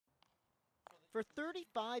For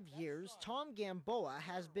 35 years, Tom Gamboa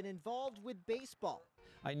has been involved with baseball.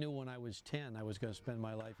 I knew when I was 10 I was going to spend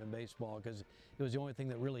my life in baseball because it was the only thing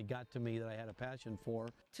that really got to me that I had a passion for.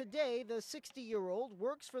 Today, the 60-year-old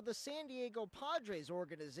works for the San Diego Padres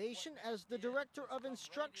organization as the director of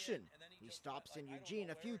instruction. He stops in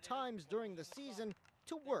Eugene a few times during the season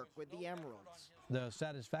to work with the Emeralds. The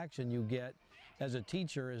satisfaction you get as a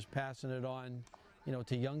teacher is passing it on,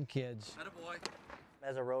 to young kids. Attaboy.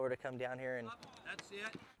 As a rower to come down here and That's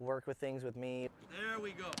it. work with things with me. There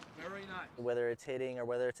we go. Very nice. Whether it's hitting or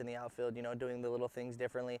whether it's in the outfield, doing the little things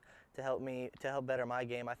differently to help better my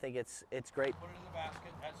game. I think it's great. Put it in the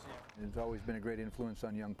basket. That's it. He's always been a great influence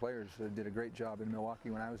on young players. Did a great job in Milwaukee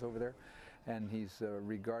when I was over there, and he's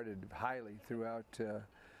regarded highly throughout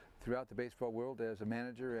the baseball world as a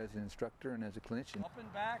manager, as an instructor, and as a clinician. Up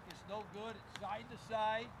and back is no good. It's side to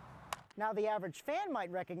side. Now, the average fan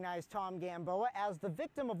might recognize Tom Gamboa as the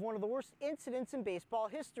victim of one of the worst incidents in baseball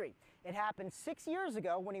history. It happened 6 years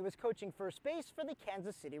ago when he was coaching first base for the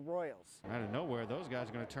Kansas City Royals. Out of nowhere, those guys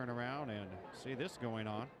are going to turn around and see this going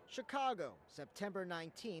on. Chicago, September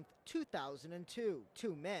 19th, 2002.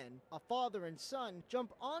 Two men, a father and son,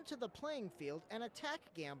 jump onto the playing field and attack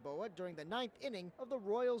Gamboa during the ninth inning of the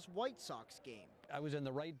Royals-White Sox game. I was in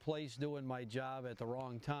the right place doing my job at the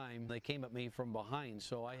wrong time. They came at me from behind,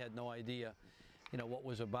 so I had no idea, what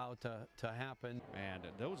was about to happen. And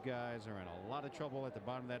those guys are in a lot of trouble at the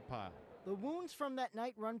bottom of that pile. The wounds from that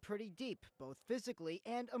night run pretty deep, both physically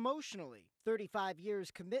and emotionally. 35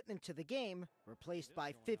 years commitment to the game, replaced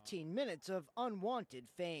by 15 minutes of unwanted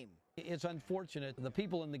fame. It's unfortunate. The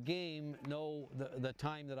people in the game know the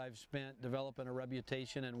time that I've spent developing a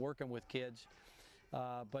reputation and working with kids.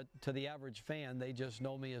 But to the average fan, they just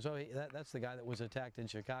know me as, that's the guy that was attacked in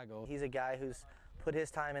Chicago. He's a guy who's put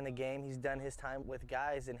his time in the game. He's done his time with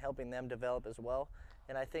guys and helping them develop as well.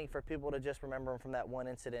 And I think for people to just remember him from that one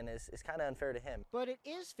incident is kind of unfair to him. But it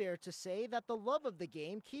is fair to say that the love of the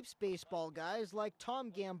game keeps baseball guys like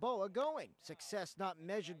Tom Gamboa going. Success not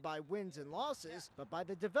measured by wins and losses, but by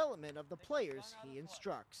the development of the players he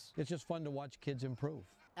instructs. It's just fun to watch kids improve.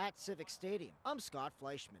 At Civic Stadium, I'm Scott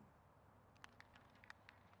Fleishman.